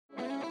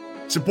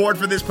Support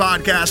for this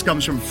podcast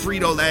comes from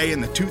Frito-Lay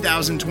and the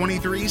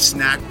 2023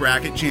 Snack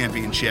Bracket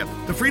Championship.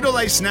 The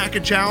Frito-Lay Snack-A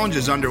Challenge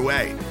is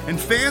underway, and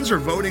fans are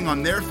voting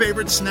on their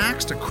favorite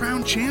snacks to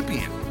crown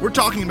champion. We're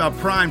talking about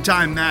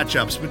prime-time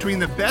matchups between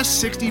the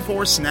best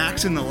 64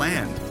 snacks in the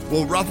land.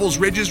 Will Ruffles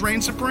Ridges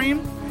reign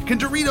supreme? Can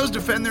Doritos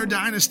defend their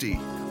dynasty?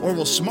 Or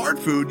will Smart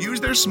Food use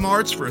their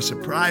smarts for a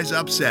surprise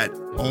upset?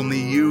 Only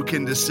you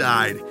can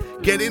decide.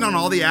 Get in on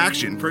all the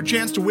action for a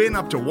chance to win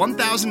up to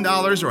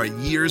 $1,000 or a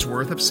year's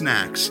worth of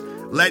snacks.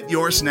 Let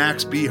your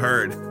snacks be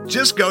heard.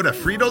 Just go to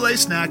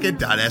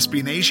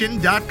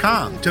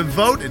fritolaysnacket.sbnation.com to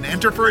vote and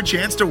enter for a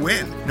chance to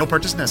win. No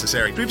purchase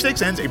necessary.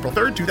 Sweepstakes ends April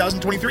 3rd,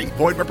 2023.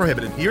 Void where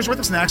prohibited. Year's worth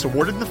of snacks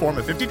awarded in the form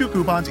of 52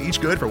 coupons, each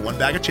good for one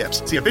bag of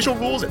chips. See official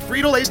rules at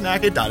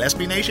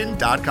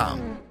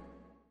fritolaysnacket.sbnation.com.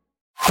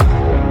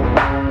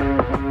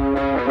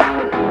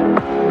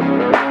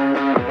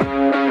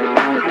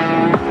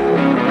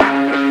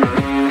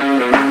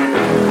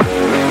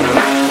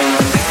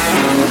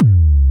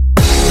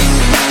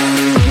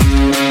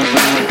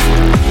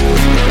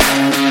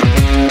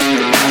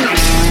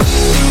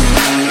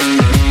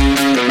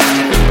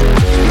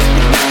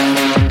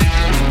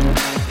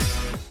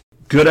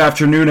 Good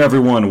afternoon,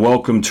 everyone.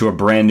 Welcome to a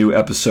brand new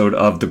episode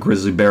of the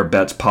Grizzly Bear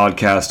Bets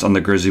podcast on the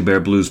Grizzly Bear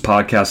Blues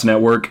Podcast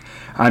Network.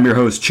 I'm your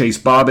host, Chase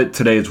Bobbitt.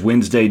 Today is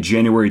Wednesday,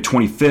 January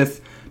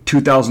 25th,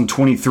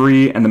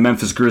 2023, and the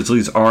Memphis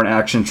Grizzlies are in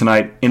action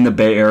tonight in the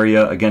Bay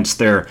Area against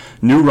their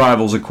new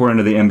rivals, according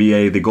to the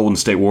NBA, the Golden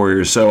State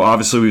Warriors. So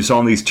obviously we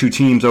saw these two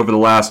teams over the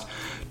last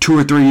 2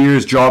 or 3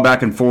 years draw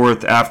back and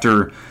forth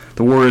after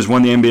the Warriors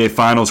won the NBA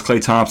Finals.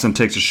 Klay Thompson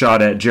takes a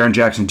shot at Jaren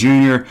Jackson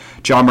Jr.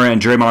 John Morant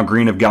and Draymond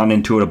Green have gotten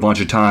into it a bunch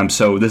of times.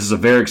 So this is a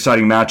very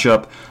exciting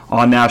matchup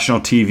on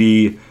national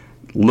TV.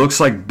 Looks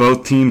like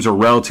both teams are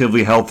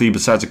relatively healthy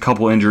besides a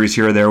couple injuries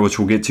here or there, which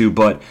we'll get to.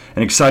 But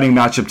an exciting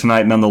matchup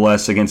tonight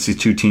nonetheless against these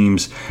two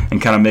teams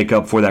and kind of make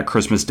up for that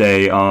Christmas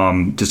Day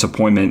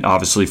disappointment,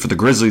 obviously, for the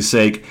Grizzlies'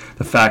 sake.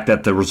 The fact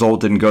that the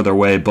result didn't go their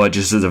way, but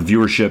just as a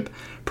viewership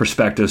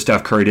perspective,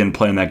 Steph Curry didn't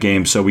play in that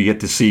game, so we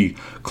get to see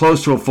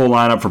close to a full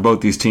lineup for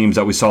both these teams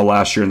that we saw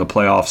last year in the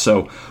playoffs.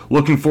 So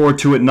looking forward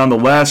to it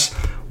nonetheless.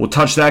 We'll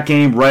touch that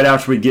game right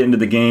after we get into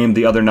the game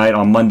the other night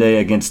on Monday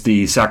against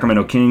the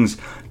Sacramento Kings.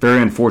 Very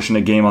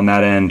unfortunate game on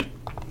that end.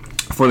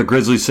 For the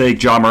Grizzlies' sake,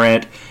 John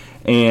Morant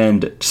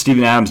and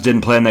Steven Adams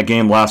didn't play in that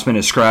game,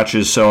 last-minute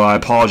scratches, so I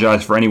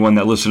apologize for anyone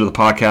that listened to the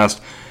podcast,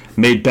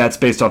 made bets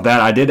based off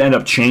that. I did end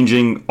up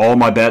changing all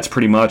my bets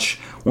pretty much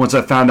once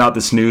I found out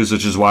this news,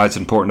 which is why it's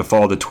important to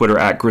follow the Twitter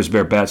at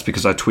GrizzBearBets,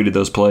 because I tweeted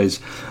those plays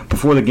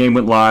before the game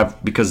went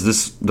live, because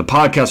the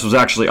podcast was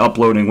actually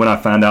uploading when I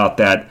found out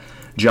that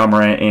John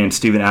Morant and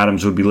Steven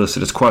Adams would be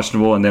listed as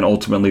questionable and then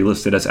ultimately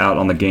listed as out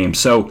on the game.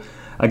 So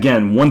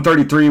again,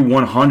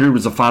 133-100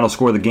 was the final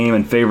score of the game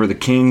in favor of the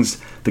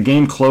Kings. The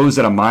game closed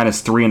at a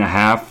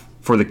 -3.5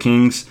 for the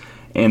Kings,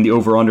 and the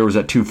over-under was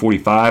at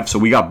 245. So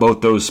we got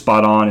both those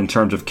spot on in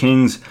terms of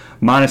Kings,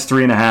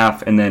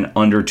 -3.5, and then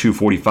under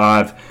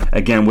 245.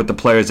 Again, with the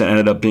players that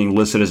ended up being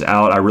listed as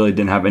out, I really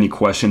didn't have any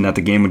question that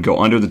the game would go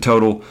under the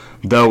total,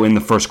 though in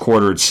the first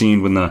quarter it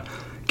seemed when the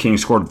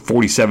Kings scored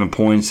 47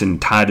 points and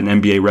tied an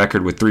NBA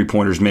record with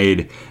three-pointers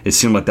made, it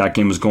seemed like that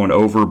game was going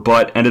over,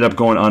 but ended up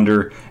going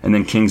under, and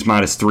then Kings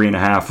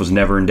 -3.5 was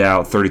never in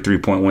doubt,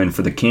 33-point win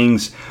for the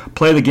Kings.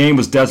 Play of the game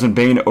was Desmond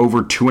Bane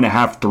over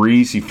 2.5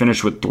 threes. He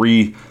finished with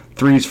 3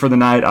 threes for the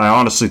night. I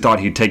honestly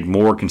thought he'd take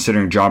more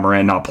considering John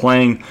Morant not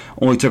playing.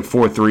 Only took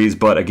 4 threes,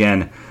 but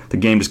again, the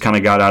game just kind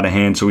of got out of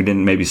hand, so we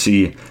didn't maybe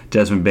see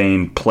Desmond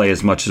Bane play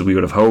as much as we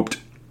would have hoped.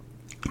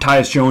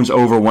 Tyus Jones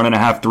over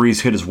 1.5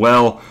 threes hit as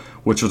well,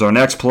 which was our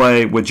next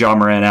play. With John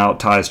Morant out,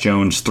 Tyus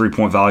Jones'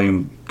 three-point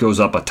volume goes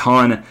up a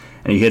ton,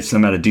 and he hits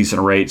them at a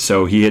decent rate.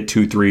 So he hit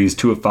 2 threes,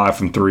 2 of 5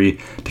 from 3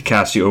 to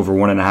cast the over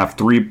 1.5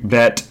 3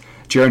 bet.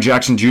 Jaren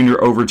Jackson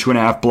Jr. over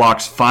 2.5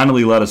 blocks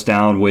finally let us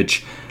down,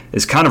 which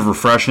is kind of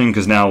refreshing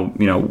because now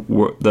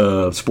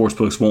the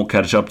sportsbooks won't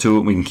catch up to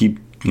it. We can keep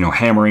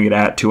hammering it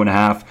at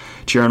 2.5.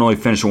 Jaren only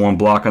finished with 1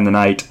 block on the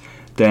night.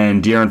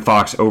 Then De'Aaron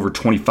Fox over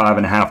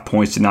 25.5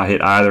 points did not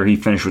hit either. He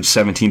finished with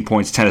 17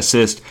 points, 10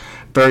 assists.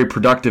 Very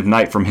productive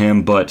night from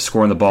him, but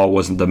scoring the ball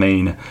wasn't the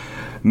main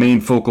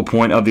focal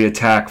point of the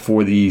attack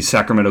for the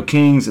Sacramento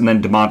Kings. And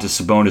then Domantas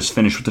Sabonis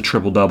finished with a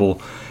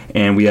triple-double,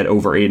 and we had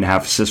over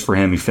 8.5 assists for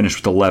him. He finished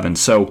with 11.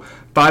 So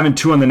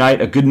 5-2 on the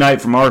night. A good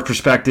night from our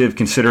perspective,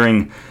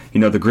 considering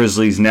the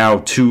Grizzlies now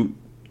two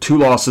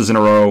losses in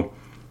a row.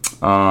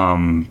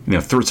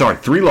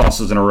 3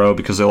 losses in a row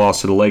because they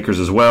lost to the Lakers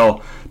as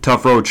well.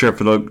 Tough road trip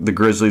for the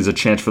Grizzlies. A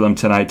chance for them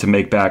tonight to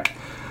make back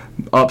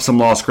up some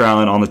lost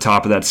ground on the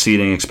top of that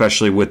seeding,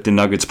 especially with the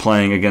Nuggets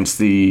playing against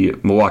the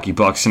Milwaukee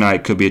Bucks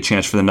tonight. Could be a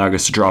chance for the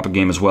Nuggets to drop a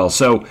game as well.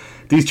 So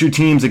these two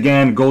teams,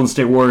 again, Golden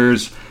State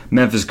Warriors,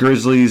 Memphis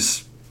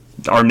Grizzlies,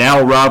 are now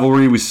a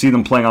rivalry. We see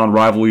them playing on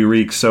rivalry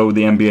week, so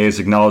the NBA is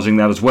acknowledging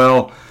that as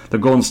well. The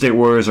Golden State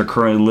Warriors are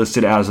currently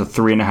listed as a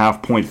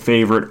 3.5-point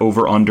favorite.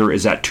 Over-under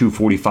is at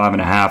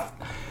 245.5.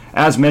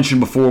 As mentioned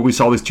before, we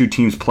saw these two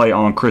teams play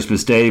on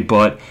Christmas Day,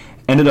 but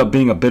ended up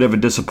being a bit of a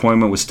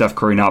disappointment with Steph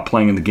Curry not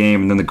playing in the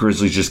game, and then the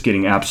Grizzlies just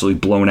getting absolutely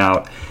blown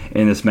out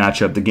in this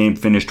matchup. The game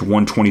finished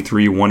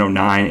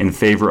 123-109 in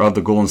favor of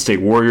the Golden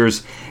State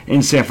Warriors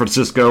in San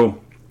Francisco,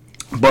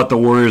 but the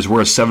Warriors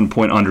were a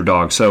 7-point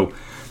underdog. So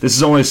this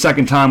is only the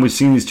second time we've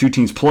seen these two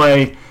teams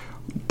play.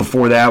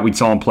 Before that, we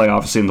saw them play,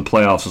 obviously, in the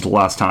playoffs was the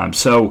last time.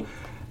 So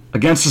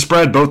against the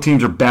spread, both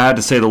teams are bad,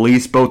 to say the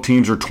least. Both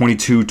teams are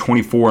 22,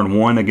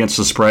 24-1 against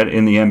the spread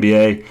in the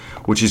NBA,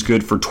 which is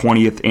good for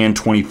 20th and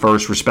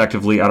 21st,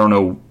 respectively. I don't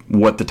know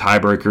what the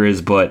tiebreaker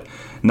is, but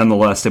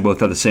nonetheless, they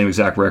both have the same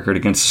exact record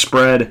against the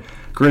spread.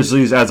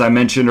 Grizzlies, as I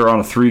mentioned, are on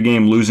a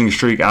 3-game losing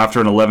streak after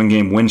an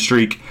 11-game win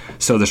streak.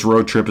 So this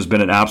road trip has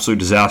been an absolute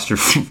disaster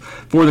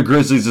for the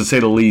Grizzlies, to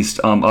say the least,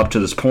 up to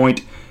this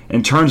point.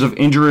 In terms of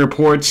injury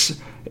reports,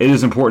 it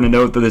is important to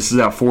note that this is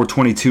at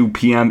 4:22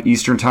 p.m.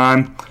 Eastern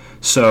Time.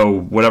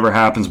 So whatever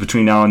happens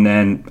between now and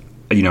then,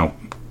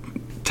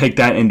 take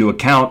that into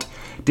account.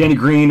 Danny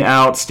Green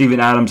out, Steven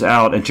Adams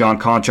out, and John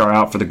Conchar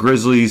out for the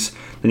Grizzlies.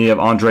 Then you have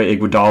Andre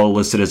Iguodala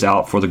listed as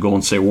out for the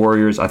Golden State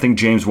Warriors. I think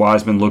James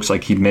Wiseman looks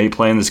like he may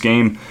play in this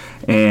game,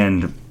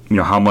 and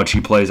how much he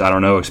plays, I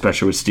don't know,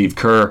 especially with Steve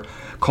Kerr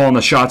calling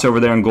the shots over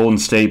there in Golden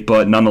State.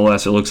 But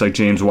nonetheless, it looks like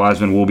James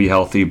Wiseman will be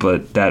healthy,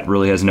 but that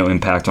really has no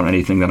impact on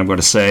anything that I'm going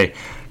to say,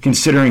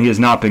 considering he has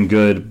not been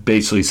good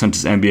basically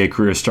since his NBA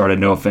career started.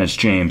 No offense,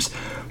 James.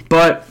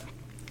 But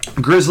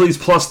Grizzlies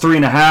plus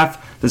 3.5.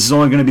 This is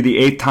only going to be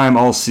the 8th time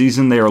all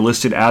season they are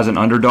listed as an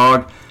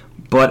underdog.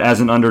 But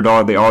as an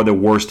underdog, they are the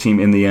worst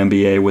team in the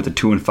NBA with a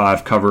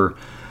 2-5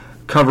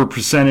 cover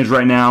percentage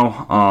right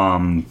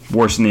now.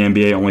 Worst in the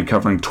NBA, only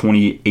covering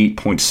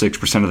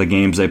 28.6% of the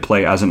games they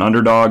play as an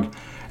underdog.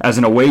 As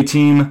an away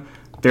team,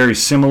 very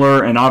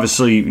similar. And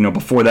obviously,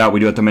 before that, we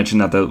do have to mention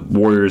that the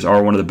Warriors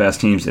are one of the best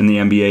teams in the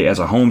NBA as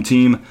a home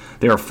team.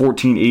 They are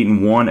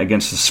 14-8-1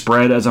 against the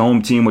spread as a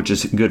home team, which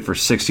is good for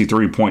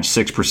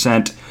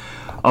 63.6%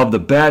 of the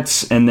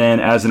bets. And then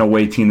as an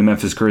away team, the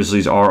Memphis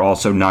Grizzlies are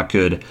also not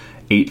good,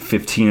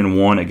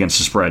 8-15-1 against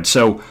the spread.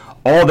 So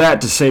all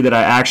that to say that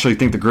I actually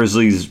think the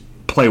Grizzlies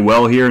play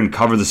well here and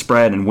cover the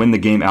spread and win the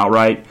game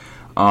outright.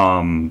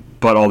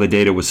 But all the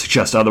data would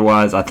suggest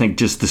otherwise. I think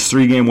just this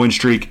 3-game win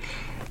streak,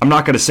 I'm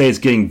not going to say it's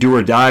getting do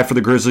or die for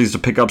the Grizzlies to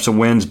pick up some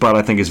wins, but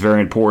I think it's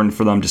very important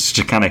for them just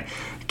to kind of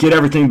get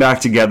everything back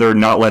together,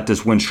 not let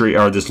this win streak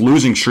or this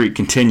losing streak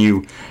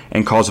continue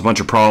and cause a bunch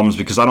of problems,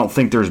 because I don't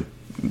think there's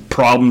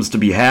problems to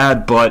be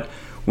had, but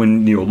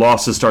when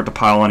losses start to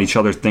pile on each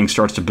other, things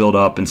starts to build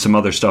up, and some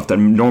other stuff that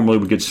normally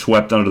would get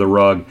swept under the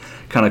rug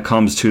kind of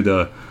comes to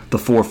the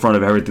forefront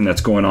of everything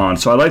that's going on.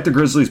 So I like the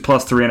Grizzlies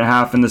plus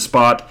 3.5 in this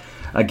spot.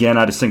 Again,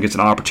 I just think it's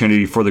an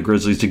opportunity for the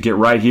Grizzlies to get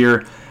right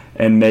here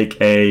and make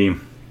a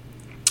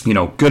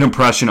good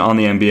impression on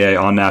the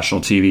NBA on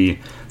national TV.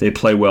 They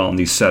play well in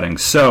these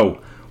settings.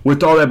 So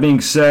with all that being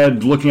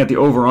said, looking at the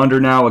over-under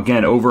now,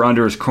 again,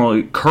 over-under is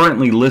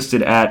currently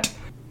listed at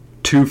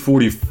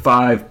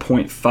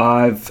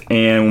 245.5,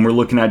 and when we're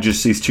looking at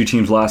just these two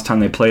teams last time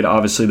they played,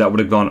 obviously that would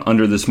have gone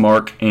under this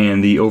mark,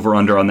 and the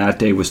over-under on that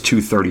day was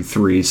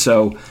 233.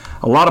 So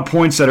a lot of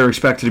points that are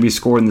expected to be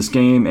scored in this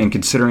game, and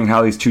considering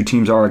how these two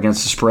teams are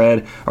against the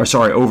spread,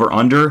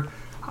 over-under,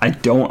 I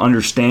don't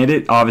understand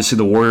it. Obviously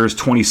the Warriors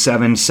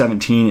 27,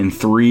 17, and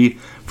 3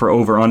 for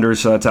over-under,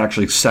 so that's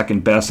actually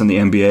second best in the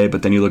NBA,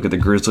 but then you look at the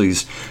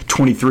Grizzlies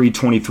 23,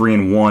 23,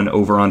 and 1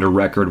 over-under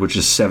record, which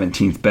is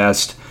 17th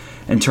best.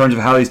 In terms of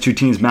how these two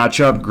teams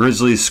match up,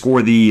 Grizzlies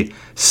score the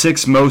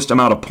 6th most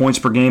amount of points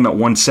per game at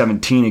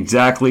 117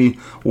 exactly.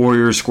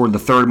 Warriors scored the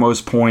 3rd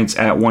most points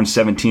at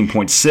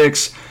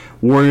 117.6.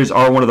 Warriors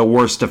are one of the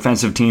worst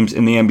defensive teams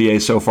in the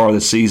NBA so far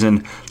this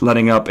season,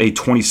 letting up a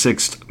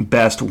 26th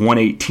best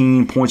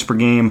 118 points per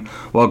game,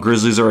 while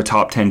Grizzlies are a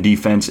top 10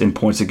 defense in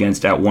points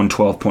against at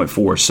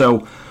 112.4.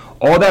 So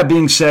all that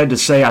being said, to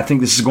say I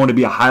think this is going to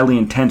be a highly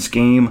intense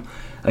game,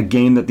 a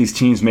game that these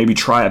teams maybe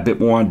try a bit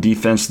more on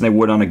defense than they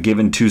would on a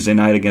given Tuesday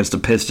night against the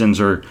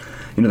Pistons or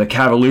the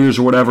Cavaliers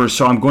or whatever.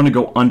 So I'm going to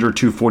go under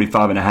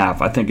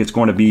 245.5. I think it's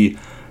going to be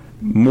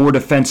more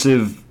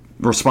defensive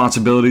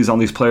responsibilities on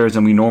these players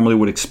than we normally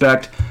would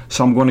expect.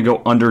 So I'm going to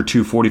go under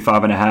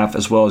 245.5,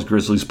 as well as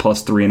Grizzlies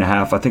plus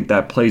 3.5. I think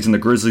that plays in the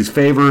Grizzlies'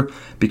 favor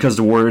because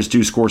the Warriors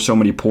do score so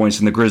many points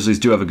and the Grizzlies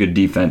do have a good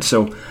defense.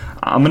 So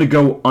I'm going to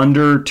go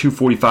under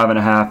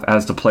 245.5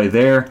 as the play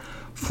there.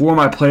 For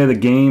my play of the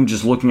game,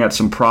 just looking at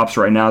some props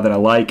right now that I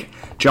like,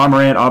 John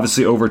Morant,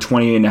 obviously over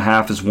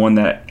 28.5 is one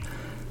that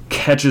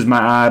catches my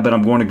eye, but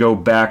I'm going to go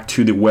back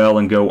to the well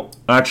and go,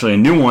 actually a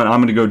new one,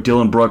 I'm going to go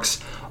Dylan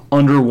Brooks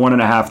under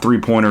 1.5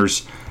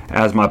 3-pointers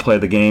as my play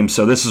of the game.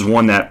 So this is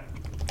one that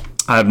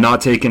I have not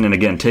taken, and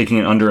again, taking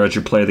it under as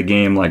your play of the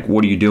game, like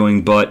what are you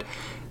doing? But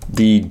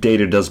the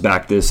data does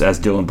back this, as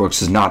Dylan Brooks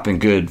has not been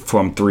good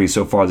from 3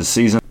 so far this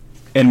season.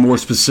 And more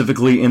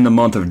specifically, in the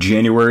month of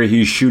January,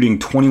 he's shooting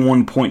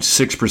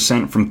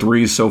 21.6% from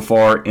threes so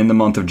far in the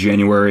month of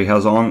January.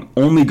 Has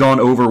only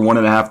gone over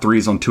 1.5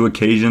 threes on 2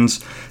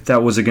 occasions.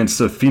 That was against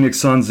the Phoenix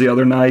Suns the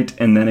other night,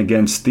 and then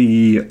against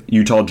the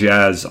Utah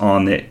Jazz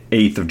on the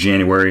 8th of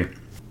January.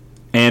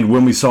 And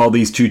when we saw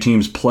these two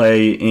teams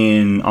play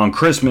on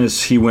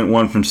Christmas, he went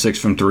 1 from 6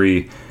 from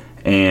 3,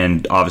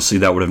 and obviously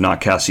that would have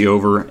not cast the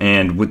over.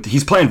 And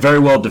he's playing very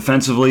well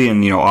defensively,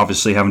 and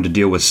obviously having to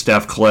deal with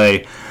Steph,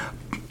 Clay,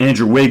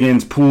 Andrew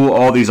Wiggins, Poole,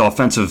 all these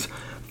offensive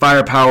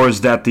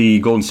firepowers that the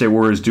Golden State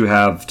Warriors do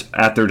have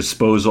at their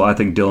disposal. I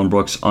think Dillon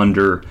Brooks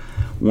under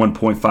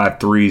 1.5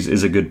 threes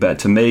is a good bet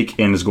to make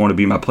and is going to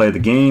be my play of the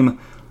game.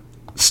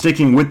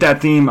 Sticking with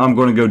that theme, I'm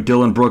going to go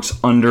Dillon Brooks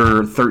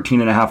under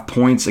 13.5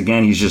 points.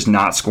 Again, he's just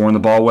not scoring the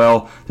ball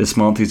well. This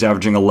month, he's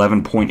averaging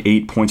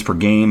 11.8 points per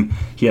game.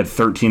 He had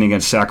 13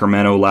 against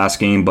Sacramento last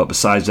game, but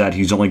besides that,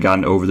 he's only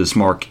gotten over this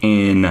mark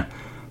in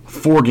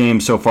 4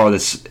 games so far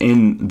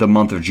in the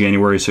month of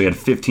January. So he had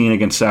 15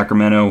 against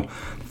Sacramento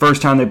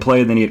first time they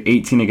played, then he had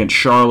 18 against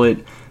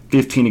Charlotte,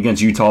 15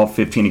 against Utah,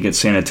 15 against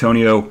San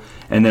Antonio.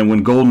 And then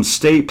when Golden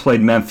State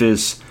played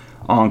Memphis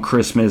on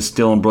Christmas,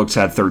 Dillon Brooks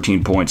had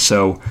 13 points.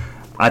 So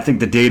I think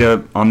the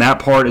data on that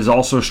part is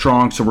also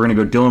strong. So we're going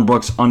to go Dillon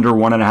Brooks under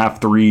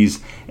 1.5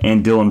 threes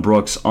and Dillon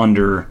Brooks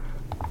under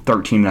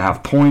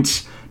 13.5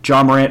 points.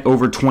 Ja Morant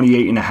over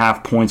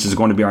 28.5 points is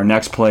going to be our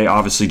next play.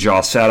 Obviously,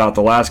 Ja sat out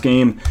the last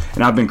game,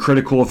 and I've been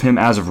critical of him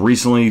as of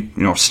recently.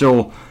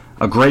 Still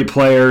a great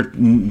player.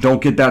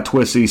 Don't get that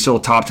twisted. He's still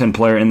a top 10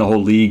 player in the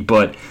whole league,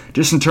 but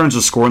just in terms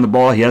of scoring the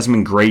ball, he hasn't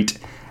been great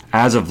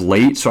as of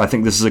late, so I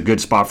think this is a good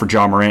spot for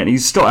Ja Morant.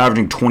 He's still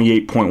averaging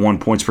 28.1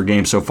 points per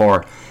game so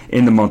far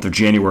in the month of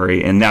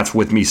January, and that's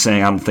with me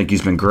saying I don't think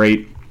he's been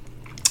great.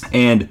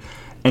 And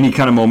any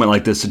kind of moment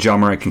like this, Ja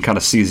Morant can kind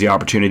of seize the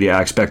opportunity.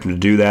 I expect him to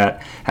do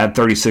that. Had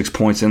 36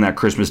 points in that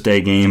Christmas Day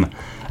game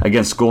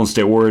against Golden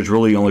State Warriors.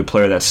 Really the only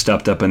player that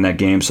stepped up in that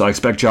game. So I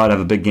expect Ja to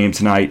have a big game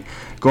tonight.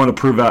 Going to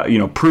prove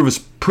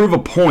a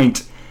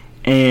point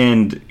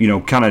and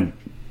kind of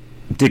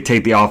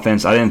dictate the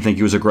offense. I didn't think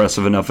he was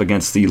aggressive enough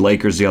against the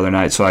Lakers the other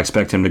night, so I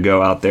expect him to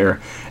go out there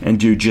and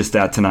do just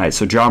that tonight.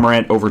 So Ja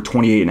Morant over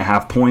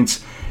 28.5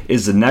 points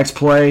is the next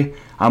play.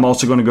 I'm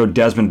also going to go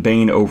Desmond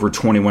Bane over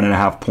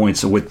 21.5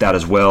 points with that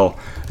as well.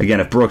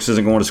 Again, if Brooks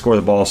isn't going to score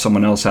the ball,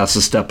 someone else has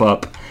to step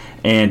up,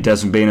 and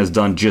Desmond Bane has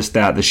done just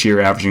that this year,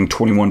 averaging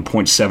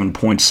 21.7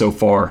 points so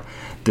far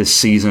this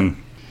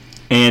season.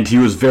 And he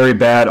was very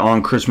bad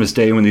on Christmas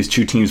Day when these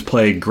two teams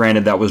played.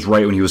 Granted, that was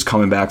right when he was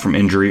coming back from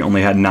injury.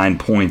 Only had 9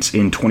 points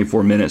in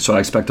 24 minutes, so I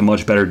expect a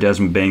much better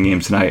Desmond Bane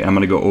game tonight. I'm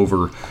going to go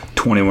over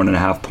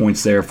 21.5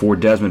 points there for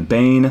Desmond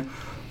Bane.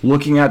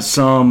 Looking at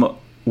some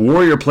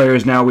Warrior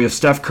players now, we have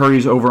Steph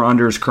Curry's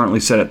over-under is currently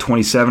set at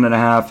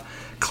 27.5.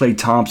 Klay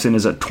Thompson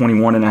is at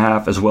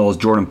 21.5, as well as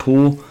Jordan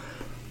Poole.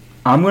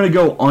 I'm going to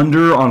go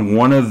under on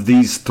one of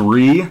these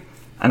three,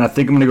 and I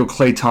think I'm going to go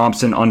Klay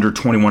Thompson under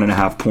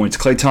 21.5 points.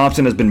 Klay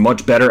Thompson has been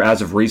much better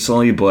as of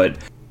recently, but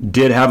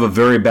did have a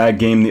very bad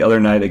game the other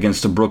night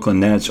against the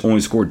Brooklyn Nets.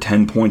 Only scored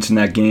 10 points in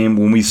that game.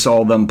 When we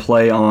saw them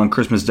play on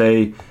Christmas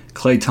Day,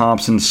 Klay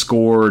Thompson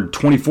scored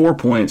 24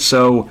 points.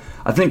 So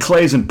I think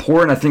Klay's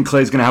important. I think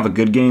Klay's going to have a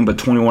good game, but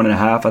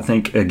 21.5, I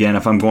think, again,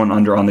 if I'm going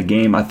under on the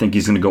game, I think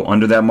he's going to go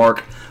under that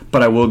mark.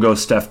 But I will go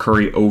Steph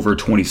Curry over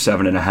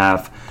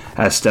 27.5,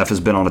 as Steph has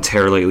been on a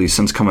tear lately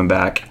since coming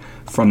back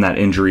from that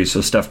injury.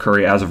 So Steph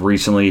Curry, as of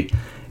recently,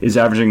 is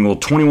averaging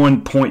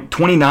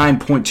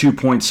 29.2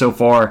 points so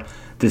far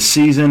this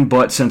season.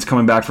 But since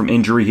coming back from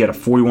injury, he had a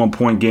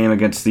 41-point game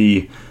against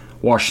the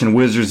Washington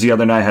Wizards the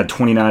other night, had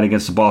 29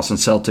 against the Boston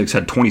Celtics,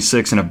 had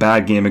 26 in a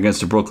bad game against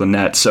the Brooklyn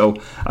Nets. So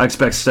I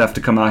expect Steph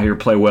to come out here,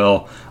 play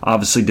well.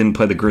 Obviously didn't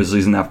play the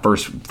Grizzlies in that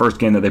first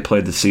game that they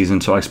played this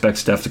season, so I expect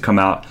Steph to come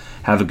out,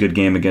 have a good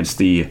game against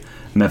the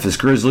Memphis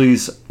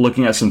Grizzlies.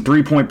 Looking at some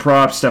three-point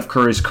props, Steph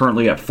Curry is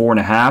currently at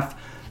 4.5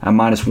 at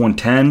minus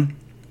 110.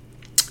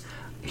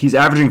 He's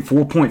averaging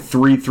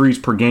 4.3 threes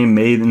per game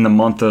made in the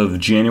month of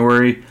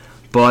January,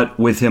 but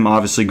with him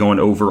obviously going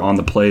over on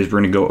the plays,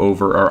 we're going to go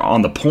over, or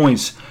on the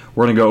points,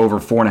 we're going to go over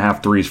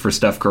 4.5 threes for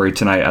Steph Curry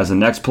tonight as the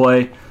next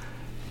play.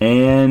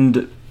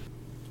 And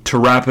to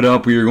wrap it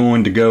up, we are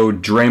going to go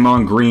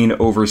Draymond Green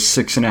over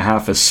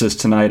 6.5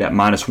 assists tonight at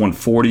minus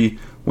 140.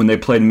 When they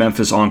played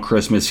Memphis on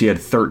Christmas, he had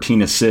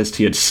 13 assists.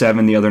 He had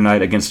 7 the other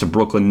night against the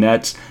Brooklyn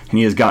Nets, and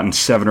he has gotten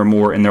 7 or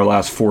more in their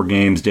last 4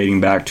 games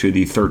dating back to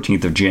the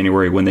 13th of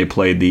January when they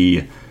played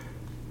the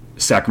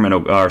San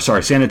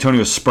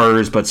Antonio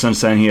Spurs, but since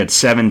then he had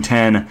 7,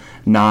 10,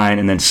 9,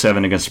 and then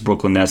 7 against the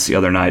Brooklyn Nets the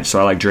other night. So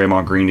I like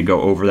Draymond Green to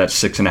go over that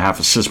 6.5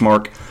 assist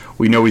mark.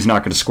 We know he's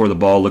not going to score the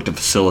ball, look to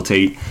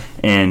facilitate,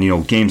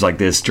 and games like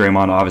this,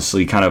 Draymond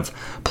obviously kind of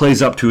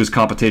plays up to his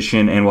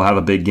competition and will have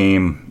a big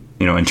game,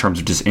 in terms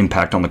of just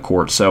impact on the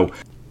court. So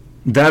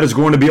that is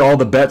going to be all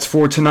the bets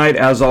for tonight.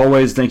 As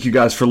always, thank you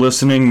guys for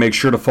listening. Make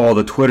sure to follow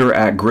the Twitter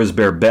at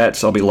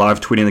GrizzBearBets. I'll be live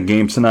tweeting the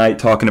game tonight,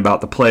 talking about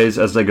the plays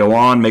as they go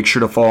on. Make sure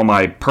to follow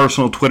my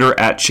personal Twitter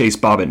at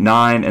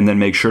ChaseBob9, and then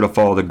make sure to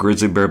follow the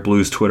Grizzly Bear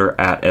Blues Twitter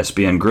at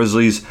SBN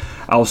Grizzlies.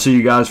 I'll see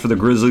you guys for the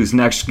Grizzlies'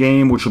 next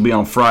game, which will be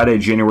on Friday,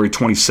 January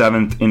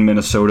 27th in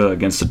Minnesota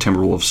against the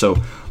Timberwolves. So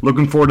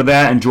looking forward to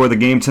that. Enjoy the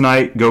game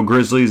tonight. Go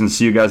Grizzlies, and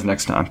see you guys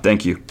next time.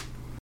 Thank you.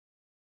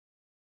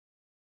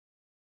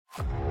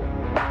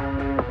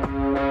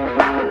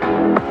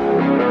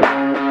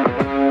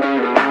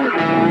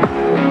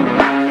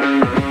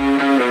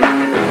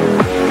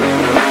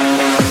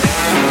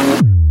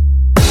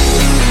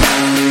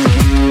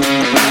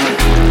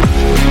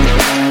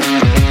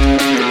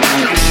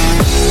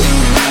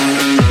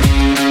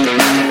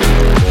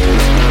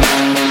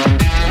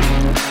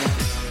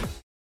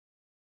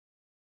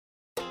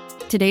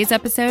 Today's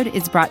episode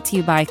is brought to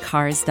you by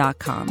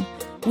Cars.com.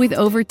 With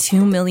over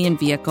 2 million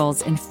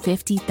vehicles and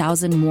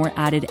 50,000 more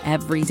added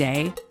every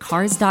day,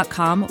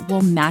 Cars.com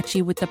will match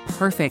you with the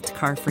perfect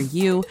car for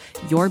you,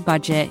 your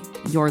budget,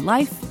 your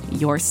life,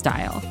 your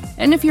style.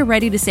 And if you're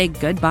ready to say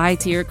goodbye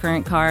to your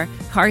current car,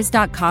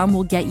 Cars.com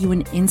will get you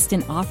an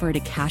instant offer to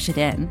cash it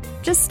in.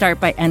 Just start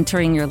by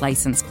entering your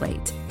license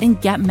plate and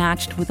get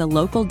matched with a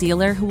local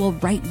dealer who will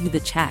write you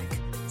the check.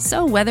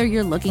 So whether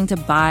you're looking to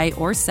buy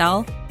or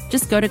sell,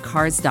 just go to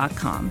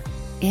Cars.com.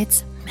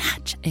 It's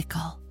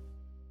magical.